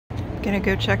Gonna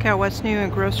go check out what's new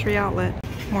at Grocery Outlet.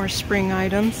 More spring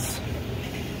items.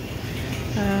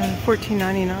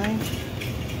 $14.99.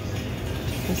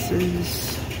 This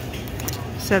is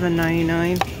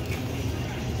 $7.99.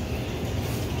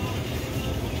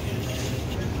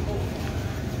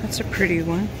 That's a pretty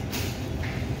one.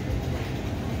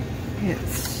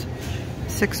 It's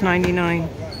 $6.99.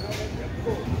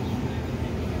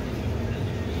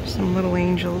 Some little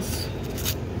angels.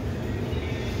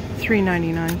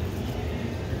 $3.99.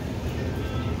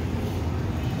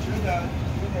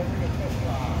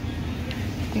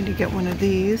 Need to get one of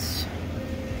these.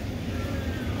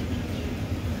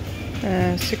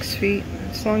 6 feet.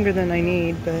 It's longer than I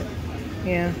need, but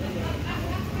yeah.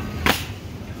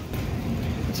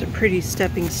 It's a pretty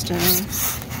stepping stone.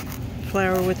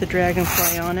 Flower with a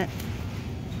dragonfly on it.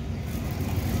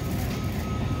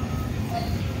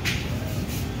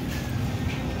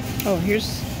 Oh,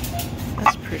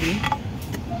 that's pretty.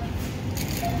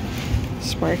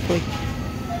 Sparkly.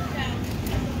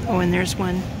 Oh, and there's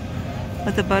one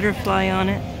with a butterfly on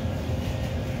it.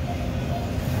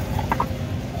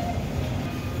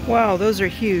 Wow, those are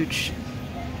huge.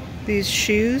 These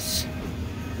shoes,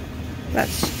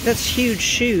 that's huge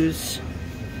shoes.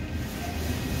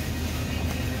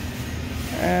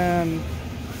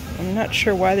 I'm not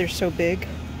sure why they're so big.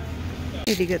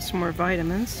 Need to get some more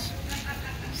vitamins.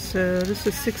 So this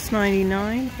is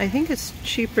 $6.99. I think it's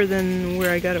cheaper than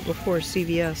where I got it before,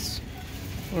 CVS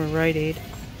or Rite Aid.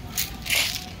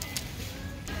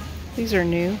 These are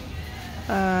new.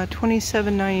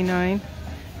 $27.99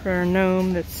 for a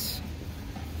gnome that's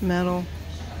metal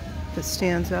that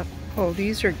stands up. Oh,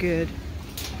 these are good.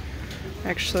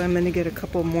 Actually, I'm going to get a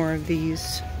couple more of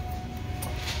these.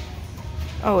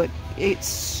 Oh,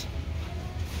 is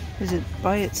it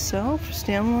by itself?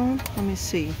 Standalone? Let me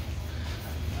see.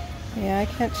 Yeah, I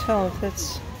can't tell if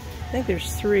that's... I think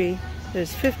there's 3.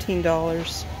 There's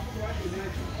 $15.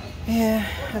 Yeah,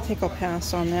 I think I'll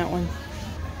pass on that one.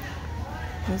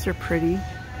 Those are pretty.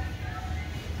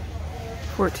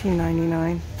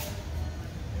 $14.99.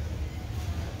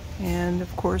 And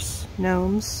of course,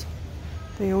 gnomes.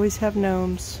 They always have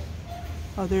gnomes.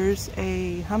 Oh, there's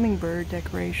a hummingbird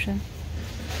decoration.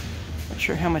 Not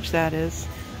sure how much that is.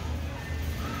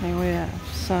 Anyway, we have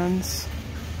suns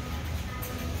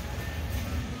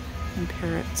and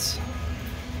parrots.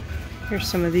 Here's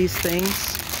some of these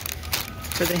things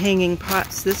for the hanging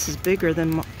pots. This is bigger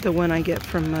than the one I get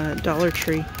from Dollar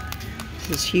Tree. This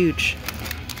is huge.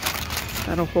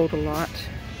 That'll hold a lot.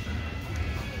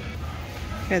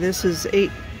 Okay, this is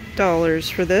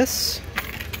 $8 for this.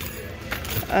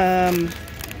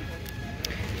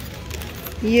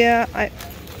 Yeah, I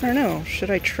don't know. Should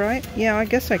I try it? Yeah, I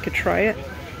guess I could try it.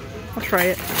 I'll try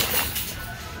it.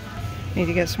 Need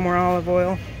to get some more olive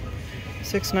oil.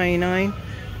 $6.99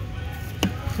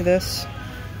 for this.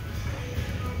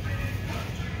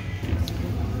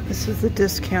 This is the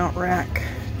discount rack.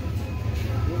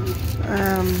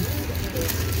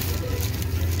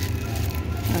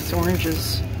 That's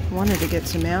oranges. Wanted to get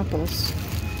some apples.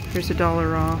 Here's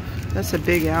 $1 off. That's a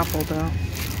big apple though.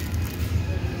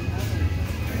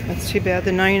 That's too bad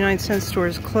the 99-cent store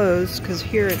is closed, because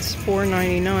here it's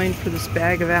 $4.99 for this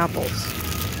bag of apples.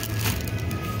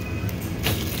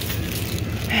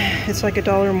 It's like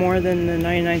 $1 more than the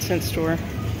 99-cent store.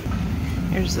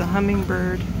 Here's the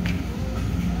hummingbird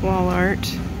wall art.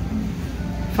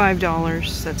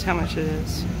 $5. That's how much it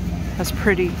is. That's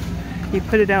pretty. You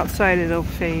put it outside, it'll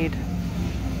fade.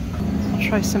 I'll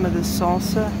try some of this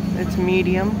salsa. It's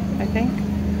medium, I think.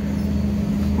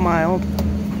 Mild.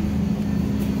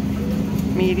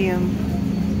 Medium.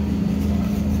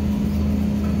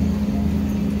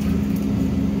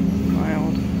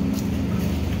 Mild.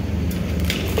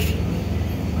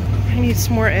 I need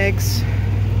some more eggs.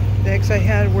 The eggs I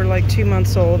had were like 2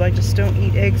 months old. I just don't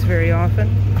eat eggs very often.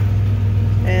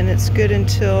 And it's good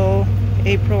until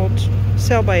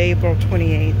sell by April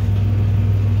 28th.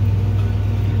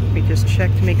 We just check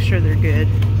to make sure they're good.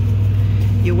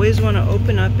 You always want to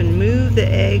open up and move the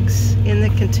eggs in the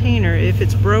container. If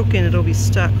it's broken, it'll be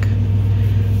stuck.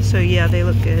 So yeah, they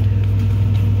look good.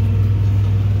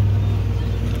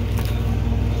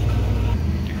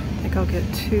 I think I'll get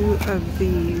 2 of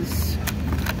these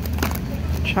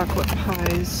chocolate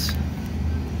pies.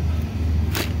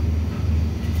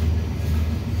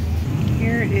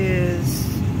 Here is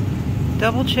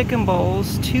double chicken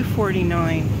bowls,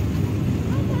 $2.49.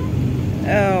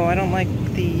 Oh, I don't like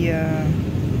the,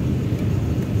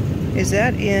 is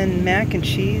that in mac and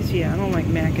cheese? Yeah, I don't like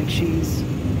mac and cheese.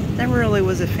 Never really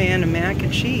was a fan of mac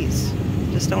and cheese.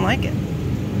 Just don't like it.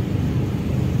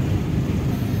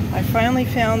 I finally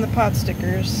found the pot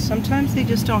stickers. Sometimes they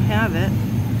just don't have it.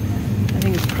 I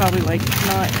think it's probably like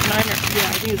I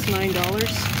think it's $9.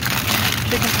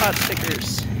 Chicken pot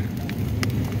stickers.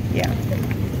 Yeah.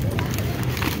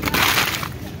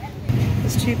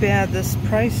 It's too bad this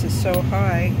price is so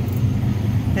high.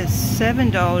 It's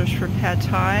 $7 for pad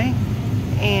thai,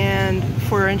 and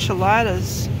for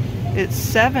enchiladas it's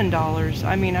 $7.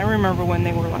 I mean, I remember when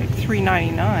they were like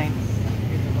 $3.99.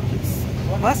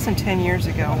 It's less than 10 years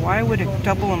ago. Why would it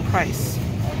double in price?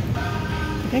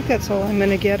 I think that's all I'm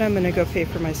gonna get. I'm gonna go pay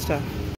for my stuff.